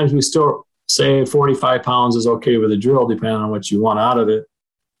 sometimes we still say 45 pounds is okay with a drill, depending on what you want out of it.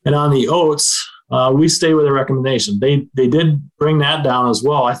 And on the oats, we stay with the recommendation. They did bring that down as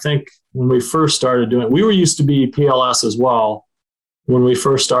well. I think when we first started doing it, we were used to be PLS as well when we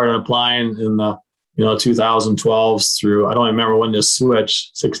first started applying in the 2012s through, I don't remember when this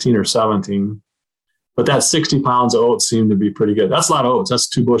switched, 16 or 17. But that 60 pounds of oats seemed to be pretty good. That's a lot of oats. That's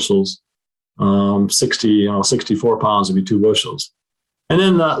 2 bushels. 64 pounds would be 2 bushels. And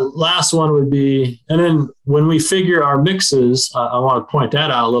then the last one would be, and then when we figure our mixes, I want to point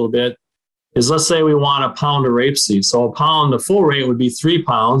that out a little bit, is let's say we want a pound of rapeseed. So a pound, the full rate would be 3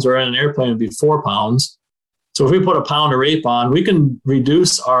 pounds, or in an airplane would be 4 pounds. So if we put a pound of rape on, we can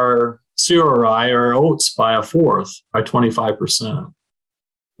reduce our cereal rye or oats by a fourth, by 25%.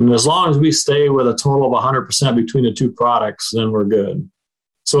 And as long as we stay with a total of 100% between the two products, then we're good.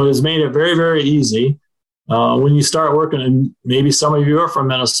 So it has made it very, very easy. When you start working, and maybe some of you are from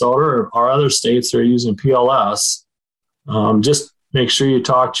Minnesota or other states that are using PLS, just make sure you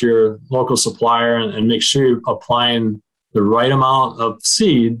talk to your local supplier and make sure you're applying the right amount of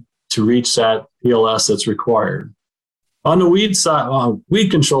seed to reach that PLS that's required. On the weed side, weed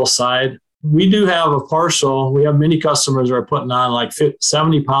control side, we do have we have many customers who are putting on like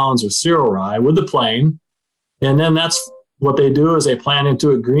 70 pounds of cereal rye with the plane. And then that's what they do is they plant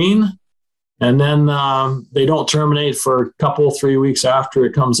into it green. And then they don't terminate for a couple, 3 weeks after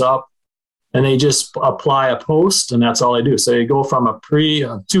it comes up. And they just apply a post, and that's all they do. So they go from a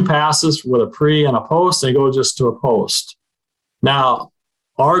 2 passes with a pre and a post, they go just to a post. Now,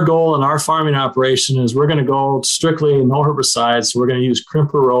 our goal in our farming operation is we're going to go strictly no herbicides. So we're going to use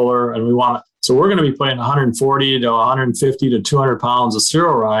crimper roller, and so we're going to be putting 140 to 150 to 200 pounds of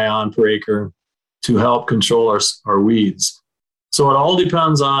cereal rye on per acre to help control our weeds. So it all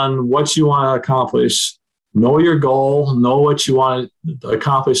depends on what you want to accomplish. Know your goal, know what you want to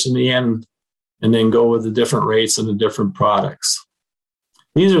accomplish in the end, and then go with the different rates and the different products.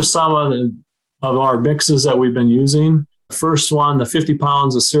 These are some of our mixes that we've been using. The first one, the 50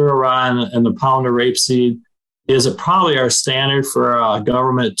 pounds of cereal rye and the pound of rapeseed, is probably our standard for a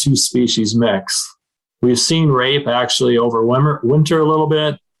government 2-species mix. We've seen rape actually over winter a little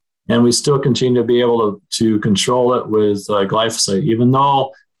bit, and we still continue to be able to control it with glyphosate, even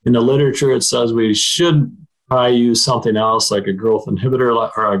though in the literature it says we should probably use something else like a growth inhibitor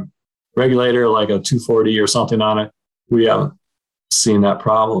or a regulator like a 2,4-D or something on it. We haven't seen that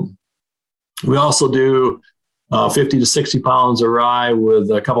problem. We also do 50 to 60 pounds of rye with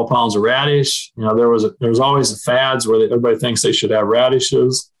a couple pounds of radish. There was always fads where everybody thinks they should have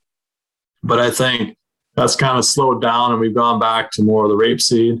radishes, but I think that's kind of slowed down, and we've gone back to more of the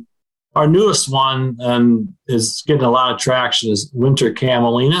rapeseed. Our newest one, and is getting a lot of traction, is winter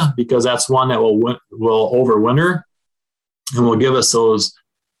camelina, because that's one that will overwinter and will give us those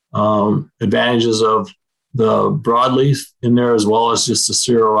advantages of the broadleaf in there, as well as just the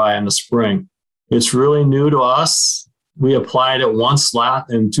cereal rye in the spring. It's really new to us. We applied it once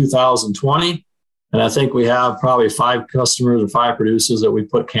in 2020, and I think we have probably 5 customers or 5 producers that we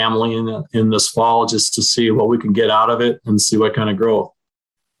put camelina in this fall just to see what we can get out of it and see what kind of growth.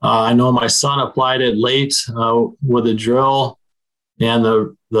 I know my son applied it late with a drill, and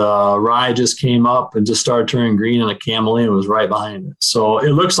the rye just came up and just started turning green, and the camelina was right behind it. So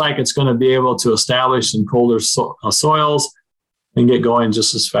it looks like it's going to be able to establish in colder soils and get going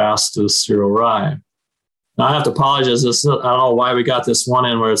just as fast as cereal rye. Now, I have to apologize. I don't know why we got this one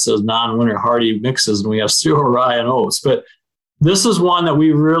in where it says non-winter hardy mixes, and we have cereal rye and oats. But this is one that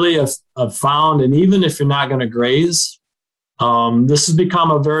we really have found, and even if you're not going to graze, this has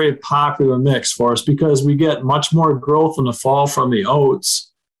become a very popular mix for us because we get much more growth in the fall from the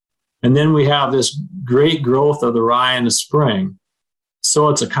oats, and then we have this great growth of the rye in the spring. So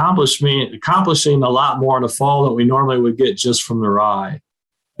it's accomplishing a lot more in the fall than we normally would get just from the rye.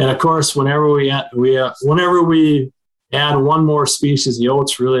 And of course, whenever we add one more species, the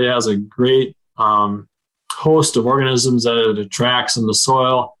oats really has a great host of organisms that it attracts in the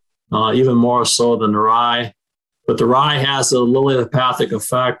soil, even more so than the rye. But the rye has a liliopathic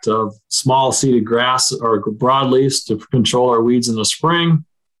effect of small seeded grass or broadleafs to control our weeds in the spring.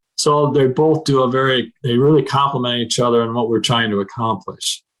 So they both they really complement each other in what we're trying to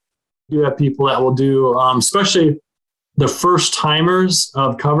accomplish. You have people that will do, especially the first timers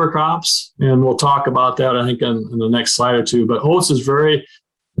of cover crops, and we'll talk about that, I think, in the next slide or two. But oats is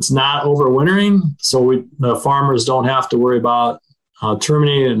it's not overwintering, so the farmers don't have to worry about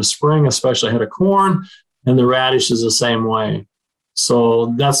terminating in the spring, especially ahead of corn, and the radish is the same way.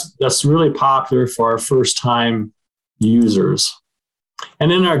 So that's really popular for our first time users.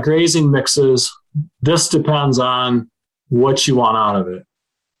 And in our grazing mixes, this depends on what you want out of it.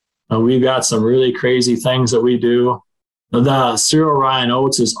 We've got some really crazy things that we do. The cereal rye and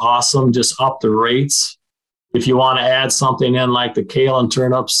oats is awesome. Just up the rates. If you want to add something in like the kale and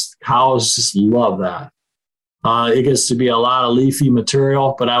turnips, cows just love that. It gets to be a lot of leafy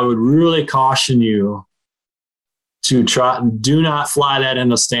material, but I would really caution you to do not fly that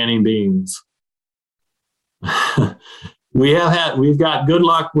into standing beans. We've got good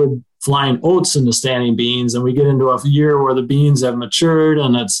luck with flying oats into standing beans, and we get into a year where the beans have matured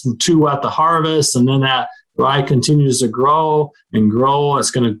and it's too wet to harvest, and then that rye continues to grow and grow. It's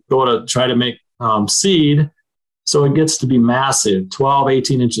going to go to try to make seed. So it gets to be massive, 12,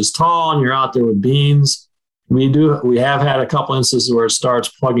 18 inches tall, and you're out there with beans. We have had a couple instances where it starts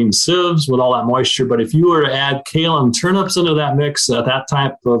plugging sieves with all that moisture, but if you were to add kale and turnips into that mix at that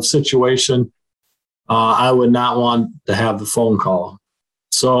type of situation, I would not want to have the phone call.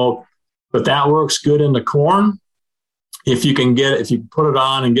 So, but that works good in the corn. If you put it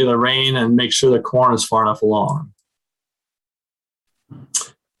on and get a rain and make sure the corn is far enough along.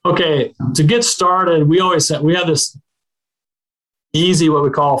 Okay, to get started, we have this easy, what we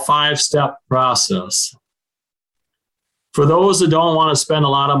call 5-step process. For those that don't want to spend a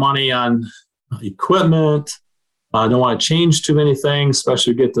lot of money on equipment, don't want to change too many things,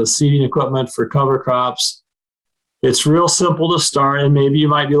 especially get the seeding equipment for cover crops, it's real simple to start, and maybe you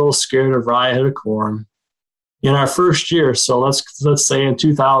might be a little scared of rye ahead of corn. In our first year, so let's say in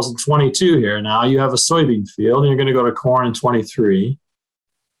 2022 here, now you have a soybean field, and you're going to go to corn in 23.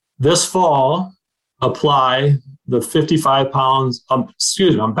 This fall, apply the 55 pounds,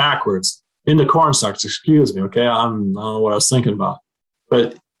 I'm backwards, into corn stalks, okay? I don't know what I was thinking about.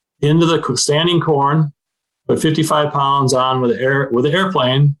 But into the standing corn, put 55 pounds on with the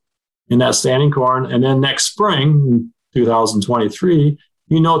airplane in that standing corn, and then next spring, in 2023,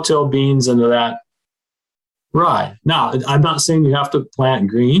 you no-till beans into that rye. Now, I'm not saying you have to plant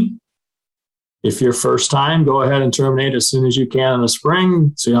green. If you're first time, go ahead and terminate as soon as you can in the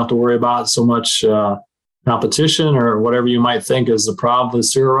spring, so you don't have to worry about so much competition or whatever you might think is the problem with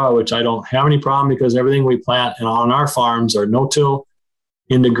cereal rye, which I don't have any problem because everything we plant and on our farms are no-till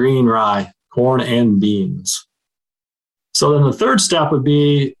into green rye, corn and beans. So then the third step would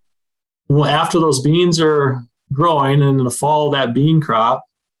be, after those beans are growing in the fall of that bean crop,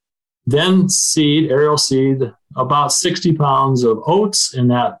 then aerial seed, about 60 pounds of oats in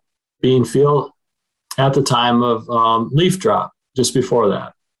that bean field at the time of leaf drop, just before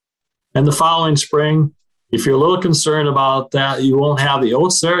that. And the following spring, if you're a little concerned about that, you won't have the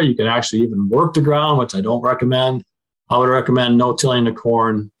oats there. You can actually even work the ground, which I don't recommend. I would recommend no-tilling the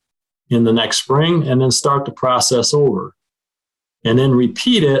corn in the next spring and then start the process over. And then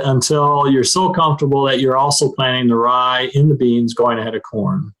repeat it until you're so comfortable that you're also planting the rye in the beans going ahead of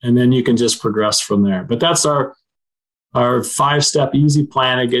corn. And then you can just progress from there. But that's our 5-step easy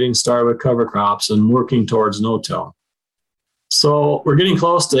plan of getting started with cover crops and working towards no-till. So we're getting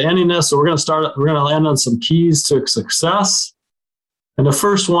close to ending this. So we're going to land on some keys to success. And the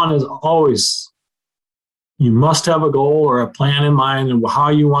first one is always, you must have a goal or a plan in mind and how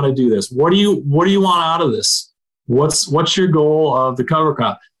you want to do this. What do you want out of this? What's your goal of the cover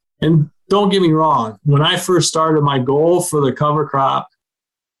crop? And don't get me wrong. When I first started, my goal for the cover crop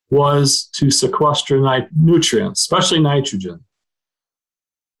was to sequester nutrients, especially nitrogen.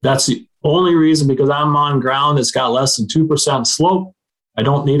 That's the only reason, because I'm on ground that's got less than 2% slope. I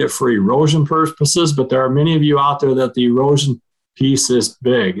don't need it for erosion purposes, but there are many of you out there that the erosion piece is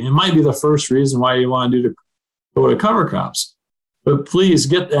big. It might be the first reason why you want to go to cover crops. But please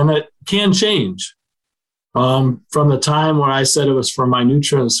and it can change. From the time when I said it was for my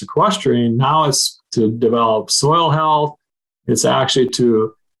nutrient sequestering, now it's to develop soil health. It's actually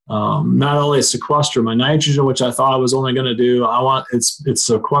to not only sequester my nitrogen, which I thought I was only going to do. It's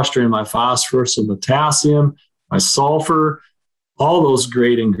sequestering my phosphorus and potassium, my sulfur, all those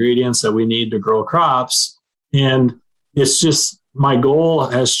great ingredients that we need to grow crops. And it's just, my goal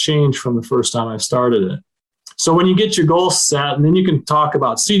has changed from the first time I started it. So when you get your goal set, and then you can talk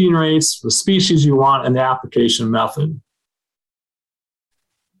about seeding rates, the species you want, and the application method.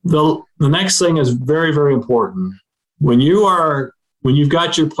 The next thing is very, very important. When you've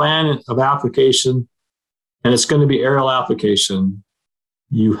got your plan of application, and it's going to be aerial application,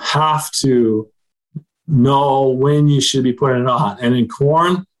 you have to know when you should be putting it on. And in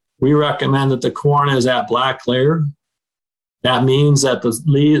corn, we recommend that the corn is at black layer. That means that the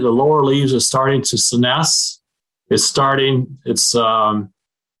lower leaves are starting to senesce.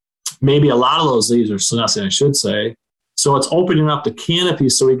 Maybe a lot of those leaves are senescing, I should say. So it's opening up the canopy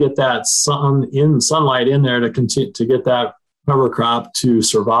so we get that sunlight in there to continue to get that cover crop to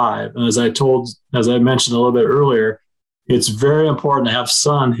survive. And as I mentioned a little bit earlier, it's very important to have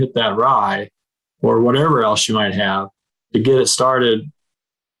sun hit that rye or whatever else you might have to get it started.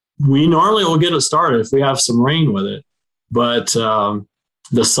 We normally will get it started if we have some rain with it, but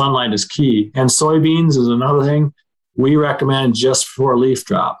the sunlight is key. And soybeans is another thing we recommend just for leaf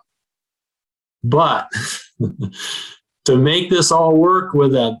drop. But to make this all work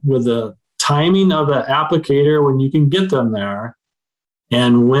with the timing of the applicator when you can get them there,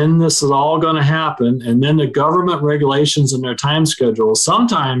 and when this is all going to happen, and then the government regulations and their time schedule,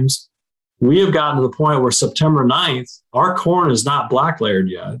 sometimes we have gotten to the point where September 9th, our corn is not black layered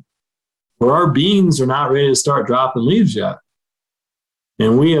yet, or our beans are not ready to start dropping leaves yet.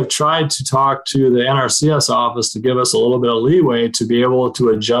 And we have tried to talk to the NRCS office to give us a little bit of leeway to be able to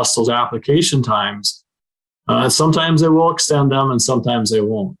adjust those application times. Sometimes they will extend them and sometimes they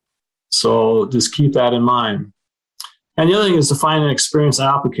won't. So just keep that in mind. And the other thing is to find an experienced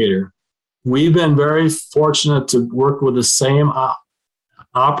applicator. We've been very fortunate to work with the same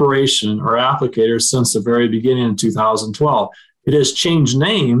operation or applicator since the very beginning in 2012. It has changed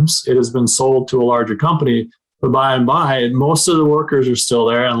names. It has been sold to a larger company, but by and by, most of the workers are still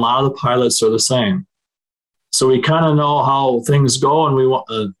there and a lot of the pilots are the same. So we kind of know how things go, and we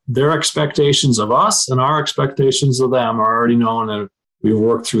want their expectations of us and our expectations of them are already known, and we've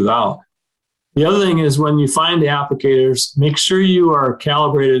worked through that. The other thing is when you find the applicators, make sure you are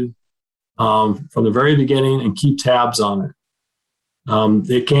calibrated from the very beginning and keep tabs on it.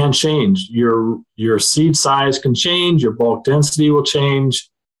 It can change. Your seed size can change. Your bulk density will change.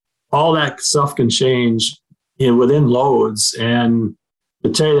 All that stuff can change within loads. And to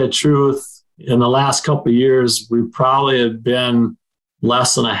tell you the truth, in the last couple of years, we probably have been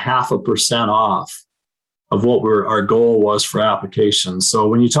less than 0.5% off of what our goal was for applications. So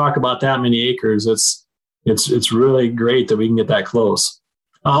when you talk about that many acres, it's really great that we can get that close.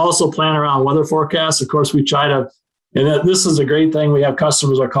 I also plan around weather forecasts. Of course, we try to, and this is a great thing. We have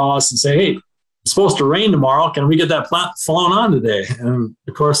customers that call us and say, hey, it's supposed to rain tomorrow. Can we get that plant falling on today? And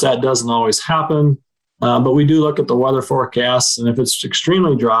of course, that doesn't always happen. But we do look at the weather forecasts. And if it's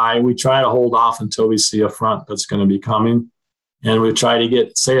extremely dry, we try to hold off until we see a front that's going to be coming. And we try to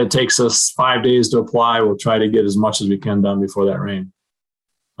get, say it takes us 5 days to apply, we'll try to get as much as we can done before that rain.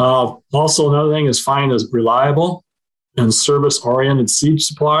 Also, another thing is find a reliable and service-oriented seed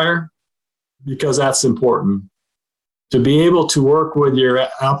supplier, because that's important. To be able to work with your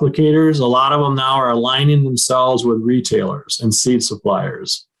applicators, a lot of them now are aligning themselves with retailers and seed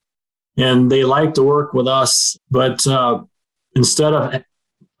suppliers. And they like to work with us, but instead of,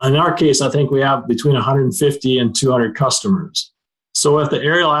 in our case, I think we have between 150 and 200 customers. So if the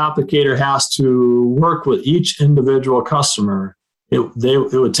aerial applicator has to work with each individual customer, it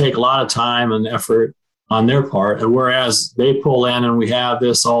would take a lot of time and effort on their part. And whereas they pull in and we have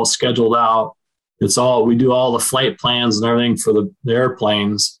this all scheduled out, we do all the flight plans and everything for the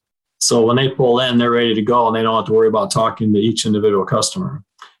airplanes. So when they pull in, they're ready to go and they don't have to worry about talking to each individual customer.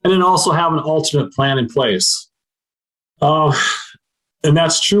 And then also have an alternate plan in place. And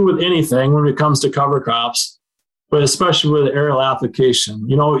that's true with anything when it comes to cover crops, but especially with aerial application.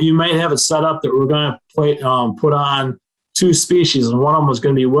 You know, you may have it set up that we're going to put on 2 species, and one of them was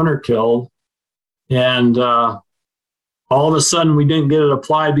going to be winter killed. And all of a sudden, we didn't get it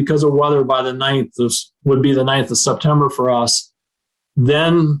applied because of weather by the 9th, would be the 9th of September for us.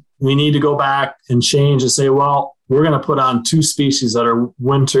 Then we need to go back and change and say, well, we're going to put on 2 species that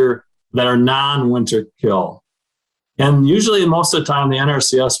are non-winter kill. And usually, most of the time, the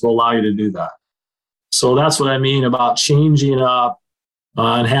NRCS will allow you to do that. So that's what I mean about changing up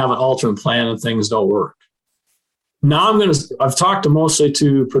and have an alternate plan if things don't work. Now I've talked mostly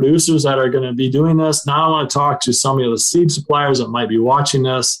to producers that are going to be doing this. Now I want to talk to some of the seed suppliers that might be watching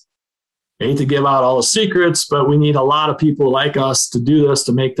this. I hate to give out all the secrets, but we need a lot of people like us to do this,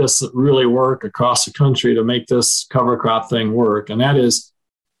 to make this really work across the country, to make this cover crop thing work. And that is,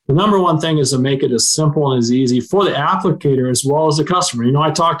 the number one thing is to make it as simple and as easy for the applicator as well as the customer. You know,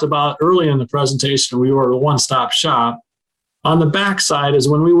 I talked about early in the presentation, we were a one-stop shop. On the backside is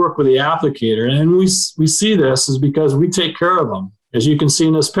when we work with the applicator, and we see this is because we take care of them. As you can see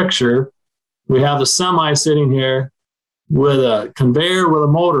in this picture, we have the semi sitting here with a conveyor with a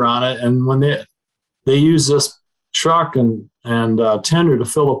motor on it, and when they use this truck and tender to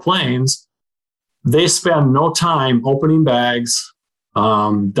fill the planes, they spend no time opening bags,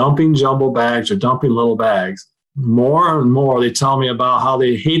 dumping jumbo bags or dumping little bags. More and more, they tell me about how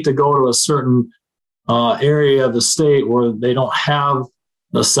they hate to go to a certain area of the state where they don't have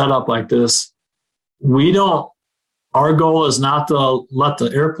a setup like this. Our goal is not to let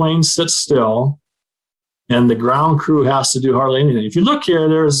the airplane sit still and the ground crew has to do hardly anything. If you look here,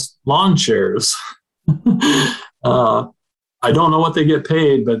 there's lawn chairs. I don't know what they get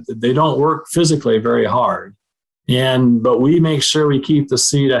paid, but they don't work physically very hard. But we make sure we keep the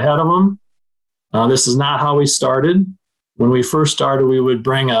seed ahead of them. This is not how we started. When we first started, we would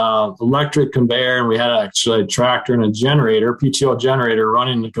bring an electric conveyor, and we had actually a tractor and a generator, PTO generator,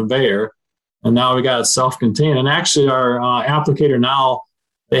 running the conveyor. And now we got it self-contained. And actually, our applicator now,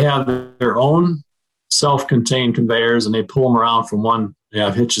 they have their own self-contained conveyors, and they pull them around from one. They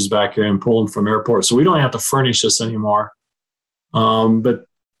have hitches back here and pull them from airport. So we don't have to furnish this anymore. But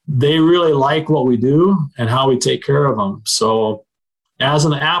they really like what we do and how we take care of them. So as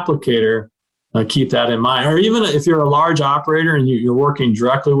an applicator, keep that in mind. Or even if you're a large operator and you're working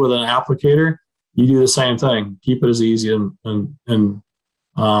directly with an applicator, you do the same thing. Keep it as easy and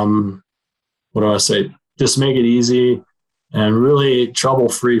what do I say? Just make it easy and really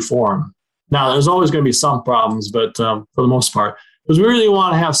trouble-free for them. Now, there's always going to be some problems, but for the most part, because we really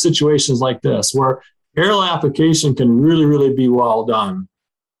want to have situations like this where aerial application can really, really be well done.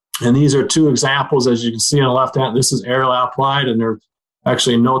 And these are two examples, as you can see on the left hand. This is aerial applied, and they're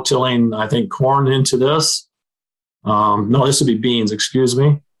actually no-tilling, I think, corn into this. No, this would be beans, excuse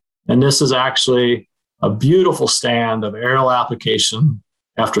me. And this is actually a beautiful stand of aerial application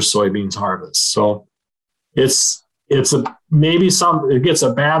after soybeans harvest. So it gets a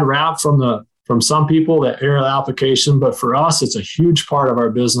bad rap from some people, that aerial application, but for us, it's a huge part of our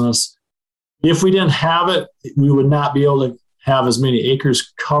business. If we didn't have it, we would not be able to have as many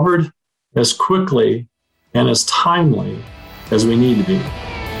acres covered as quickly and as timely as we need to be.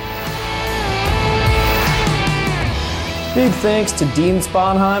 Big thanks to Dean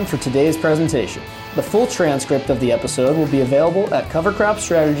Sponheim for today's presentation. The full transcript of the episode will be available at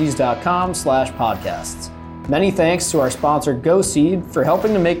covercropstrategies.com/podcasts. Many thanks to our sponsor Go Seed for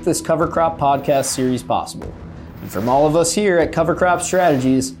helping to make this Cover Crop podcast series possible. And from all of us here at Cover Crop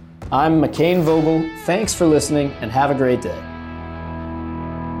Strategies, I'm McCain Vogel. Thanks for listening and have a great day.